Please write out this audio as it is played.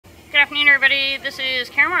afternoon, everybody. This is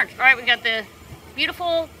Karen Marks. All right, we got the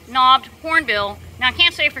beautiful knobbed hornbill. Now, I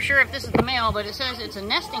can't say for sure if this is the male, but it says it's a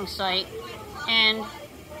nesting site, and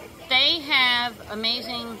they have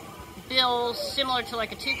amazing bills similar to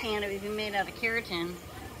like a toucan. It would be made out of keratin.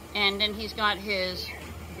 And then he's got his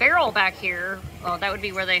barrel back here. Oh, that would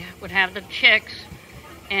be where they would have the chicks.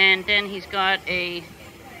 And then he's got a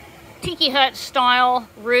tiki hut style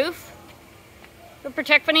roof to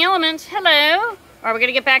protect from the elements. Hello. All right, we're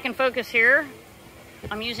gonna get back in focus here.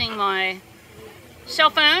 I'm using my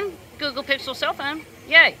cell phone, Google Pixel cell phone.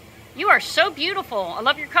 Yay. You are so beautiful. I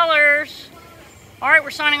love your colors. All right,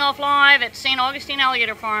 we're signing off live at St. Augustine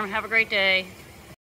Alligator Farm. Have a great day.